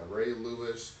here, we got Ray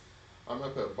Lewis. I'm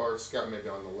going to put Bart Scott maybe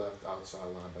on the left, outside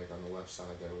linebacker on the left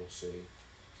side there, we'll see.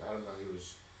 I don't know,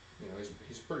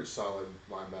 he's a pretty solid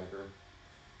linebacker.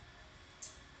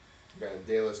 We got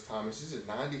Dallas Thomas, he's at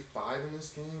 95 in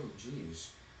this game, jeez.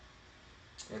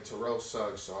 And Terrell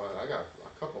Suggs, so I got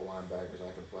a couple linebackers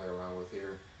I can play around with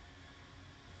here.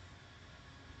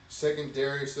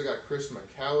 Secondary, still got Chris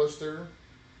McAllister,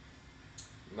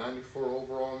 94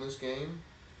 overall in this game.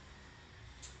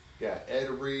 Got Ed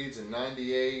Reeds at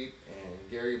 98 and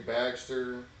Gary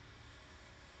Baxter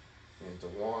and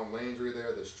DeJuan Landry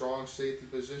there, the strong safety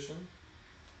position.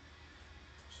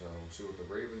 So we'll see what the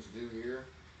Ravens do here.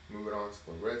 Moving on to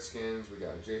the Redskins, we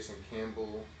got Jason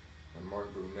Campbell and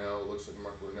Mark Brunell. Looks like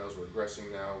Mark Brunell's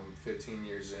regressing now, 15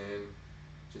 years in.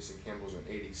 Jason Campbell's an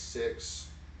 86.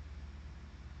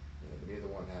 Yeah, neither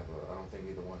one have I don't think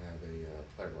either one have a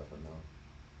player weapon though.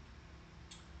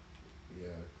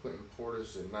 Clinton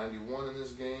Portis at 91 in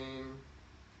this game.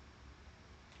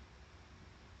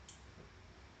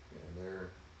 Yeah,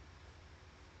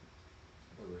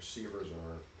 the receivers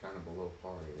are kind of below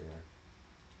par here.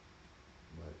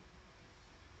 But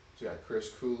so you got Chris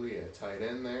Cooley at tight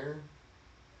end there.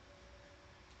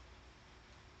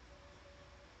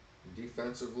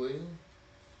 Defensively,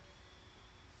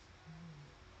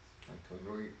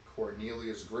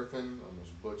 Cornelius Griffin,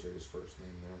 almost butchered his first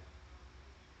name there.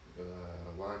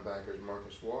 Linebackers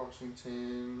Marcus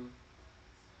Washington.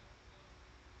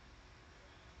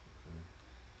 Okay.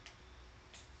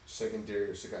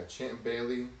 Secondary, so got Champ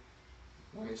Bailey,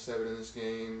 97 in this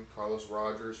game. Carlos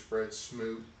Rogers, Fred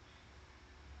Smoot.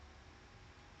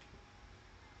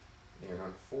 And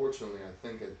unfortunately, I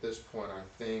think at this point, I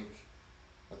think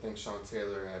Sean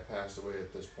Taylor had passed away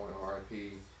at this point.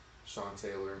 R.I.P. Sean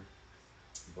Taylor.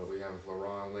 But we have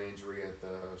Laurent Landry at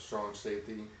the strong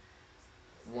safety.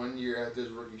 1 year after his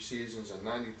rookie season's at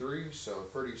 93, so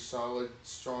pretty solid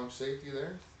strong safety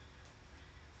there.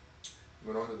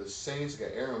 Went on to the Saints,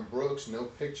 got Aaron Brooks, no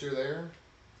picture there.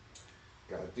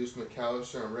 Got Deuce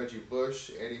McAllister and Reggie Bush,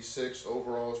 86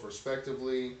 overalls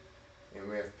respectively. And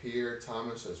we have Pierre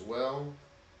Thomas as well.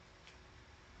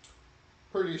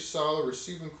 Pretty solid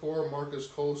receiving core. Marcus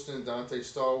Colston, Dante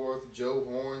Stallworth, Joe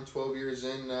Horn, 12 years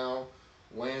in now.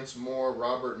 Lance Moore,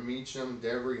 Robert Meacham,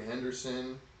 Devery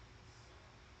Henderson.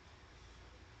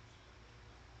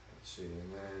 Let's see,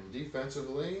 and then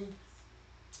defensively,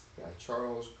 got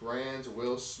Charles Grant,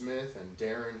 Will Smith, and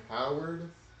Darren Howard.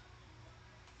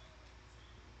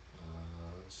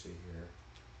 Let's see here.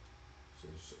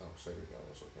 Cedric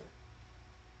Ellis, okay.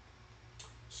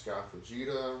 Scott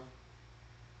Fujita,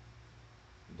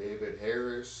 David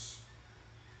Harris,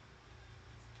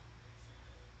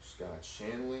 Scott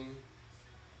Shanley.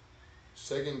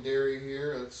 Secondary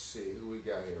here, let's see who we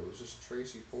got here. Was this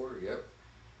Tracy Porter? Yep.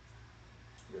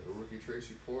 We got a rookie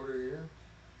Tracy Porter here.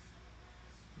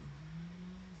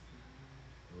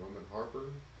 Roman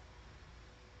Harper.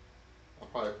 I'll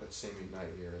probably put Sammy Knight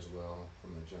here as well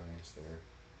from the Giants there.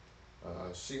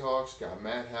 Seahawks got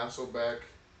Matt Hasselbeck.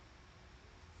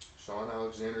 Sean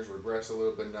Alexander's regressed a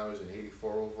little bit now. He's an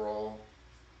 84 overall.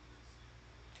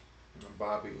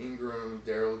 Bobby Ingram,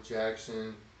 Darrell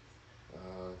Jackson.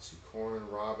 Let's see, Corin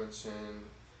Robinson.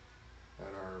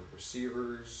 And our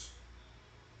receivers.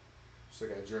 So I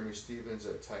got Jeremy Stevens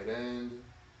at tight end.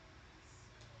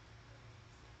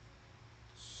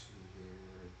 Let's see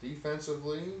here.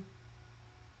 Defensively,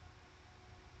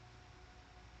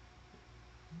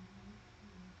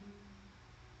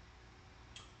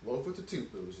 Lofa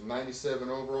Tatupu is 97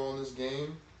 overall in this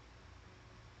game.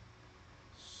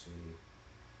 Let's see.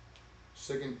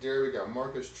 Secondary, we got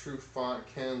Marcus Trufant,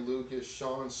 Ken Lucas,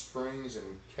 Sean Springs,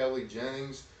 and Kelly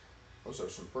Jennings. Those are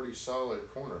some pretty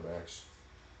solid cornerbacks.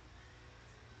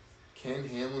 Ken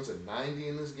Hamlin's at 90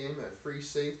 in this game at free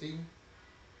safety.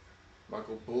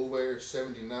 Michael Boulware,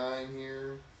 79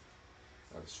 here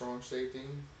at strong safety.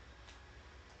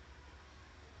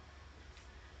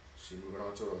 See, moving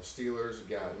on to our Steelers, we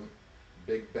got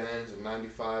Big Ben's at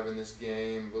 95 in this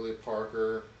game. Willie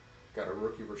Parker, got a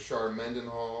rookie Rashard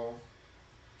Mendenhall.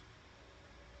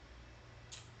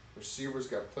 Receivers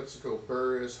got Plexico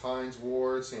Burris, Hines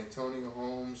Ward, Santonio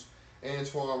Holmes,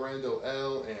 Antoine Randall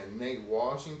L, and Nate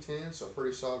Washington. So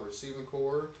pretty solid receiving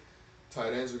core.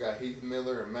 Tight ends, we got Heath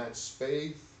Miller and Matt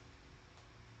Spaeth.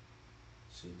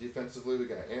 See, defensively, we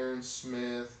got Aaron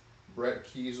Smith, Brett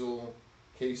Kiesel,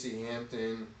 Casey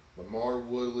Hampton, Lamar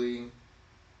Woodley,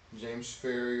 James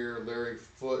Ferrier, Larry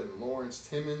Foote, and Lawrence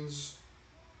Timmons,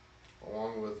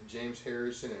 along with James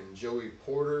Harrison and Joey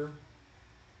Porter.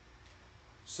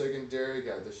 Secondary,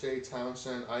 got Deshaun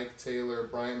Townsend, Ike Taylor,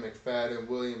 Brian McFadden,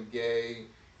 William Gay,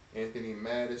 Anthony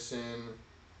Madison,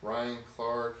 Ryan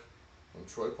Clark, and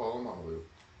Troy Polamalu.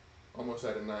 Almost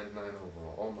at a 99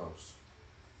 overall, almost.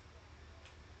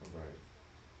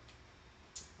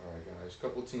 Alright guys,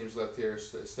 couple teams left here.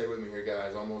 Stay with me here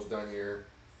guys, almost done here.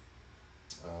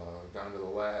 Down to the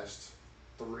last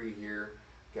three here.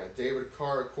 Got David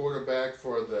Carr at quarterback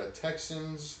for the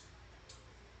Texans.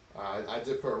 I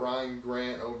did put Ryan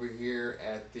Grant over here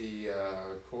at the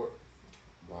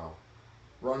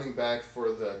running back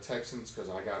for the Texans because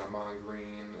I got Amon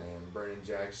Green and Brandon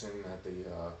Jackson at the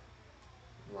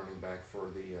running back for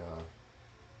the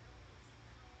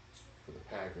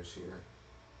Packers here.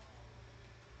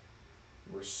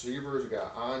 Receivers, we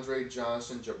got Andre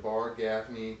Johnson, Jabbar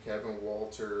Gaffney, Kevin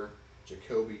Walter,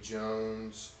 Jacoby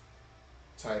Jones,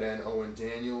 tight end Owen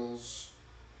Daniels.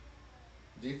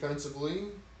 Defensively,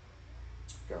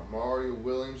 got Mario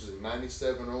Williams at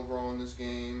 97 overall in this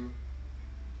game.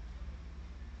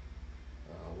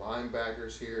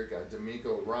 linebackers here. Got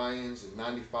D'Amico Ryans at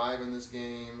 95 in this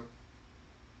game.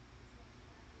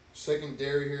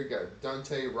 Secondary here, got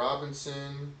Dante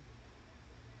Robinson,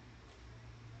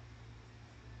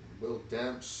 Will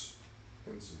Demps. I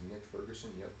think this is Nick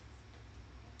Ferguson. Yep.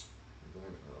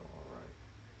 All right.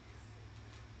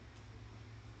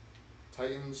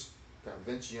 Titans got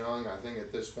Vince Young. I think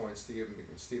at this point Steve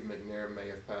McNair may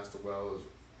have passed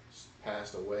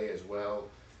away as well.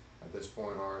 At this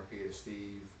point, R.I.P. to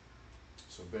Steve.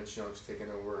 So Vince Young's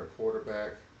taking over at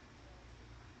quarterback.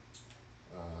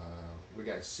 We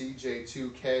got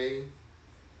CJ2K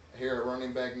here at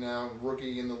running back now,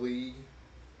 rookie in the league,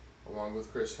 along with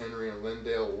Chris Henry and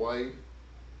Lindale White.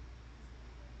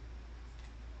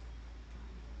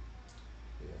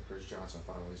 Yeah, Chris Johnson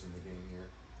finally is in the game here.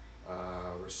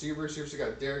 Receivers here, so we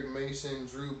got Derek Mason,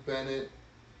 Drew Bennett.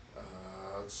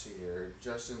 Let's see here,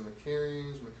 Justin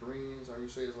McCareens, how do you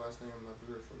say his last name? I'm not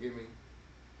sure, forgive me.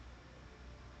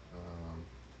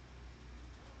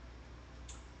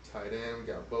 Tight end, we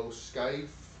got Bo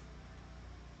Skife.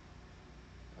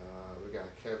 We got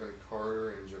Kevin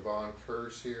Carter and Javon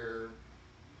Curse here.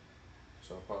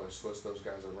 So I'll probably switch those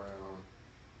guys around.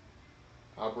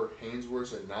 Albert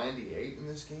Hainsworth at 98 in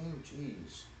this game.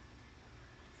 Jeez.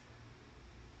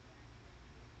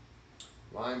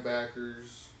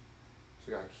 Linebackers. So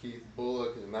we got Keith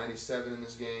Bullock at 97 in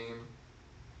this game.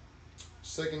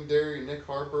 Secondary, Nick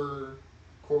Harper,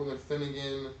 Cortland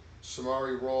Finnegan,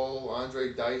 Samari Roll,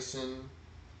 Andre Dyson,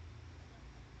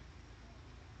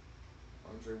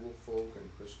 Andre Woolfolk, and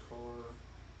Chris Carr.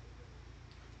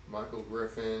 Michael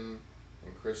Griffin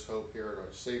and Chris Hope here at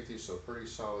our safeties, so pretty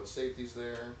solid safeties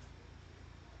there.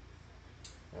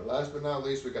 And last but not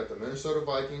least, we got the Minnesota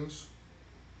Vikings.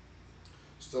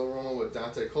 Still rolling with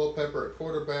Dante Culpepper at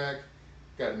quarterback.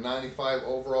 Got 95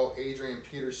 overall Adrian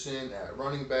Peterson at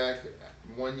running back,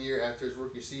 1 year after his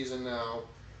rookie season now.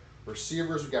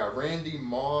 Receivers, we got Randy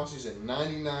Moss, he's at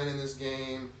 99 in this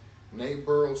game. Nate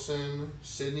Burleson,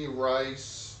 Sidney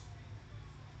Rice,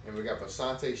 and we got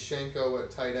Vasante Shenko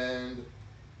at tight end.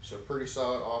 So pretty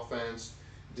solid offense.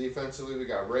 Defensively, we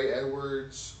got Ray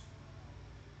Edwards,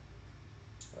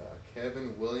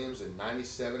 Kevin Williams at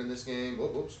 97 in this game.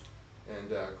 Whoops.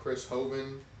 And Chris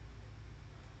Hoban.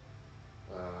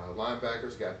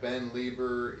 Linebackers got Ben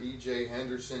Lieber, E.J.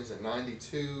 Henderson's at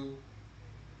 92.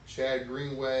 Chad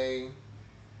Greenway.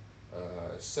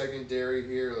 Secondary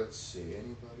here, let's see,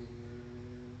 anybody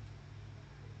here?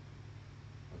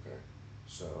 Okay,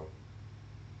 so.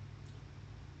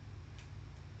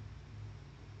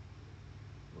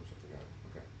 Oops, I forgot.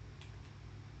 Okay.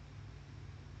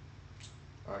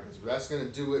 Alright, guys, that's going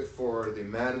to do it for the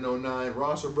Madden 09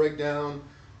 roster breakdown.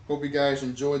 Hope you guys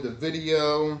enjoyed the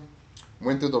video.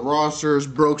 Went through the rosters,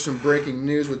 broke some breaking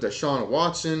news with Deshaun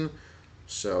Watson.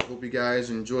 So, hope you guys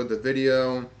enjoyed the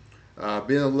video. Be on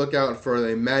the lookout for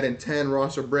the Madden 10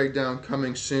 roster breakdown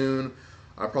coming soon.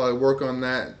 I'll probably work on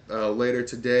that later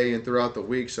today and throughout the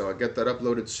week, so I'll get that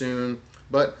uploaded soon.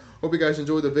 But, hope you guys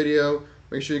enjoyed the video.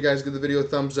 Make sure you guys give the video a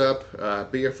thumbs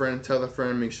up. Be a friend, tell a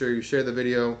friend, make sure you share the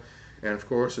video. And, of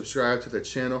course, subscribe to the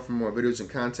channel for more videos and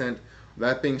content.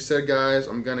 That being said, guys,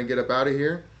 I'm going to get up out of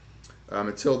here.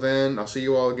 Until then, I'll see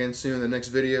you all again soon in the next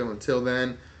video. Until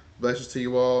then, blessings to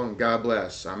you all, and God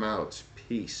bless. I'm out.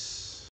 Peace.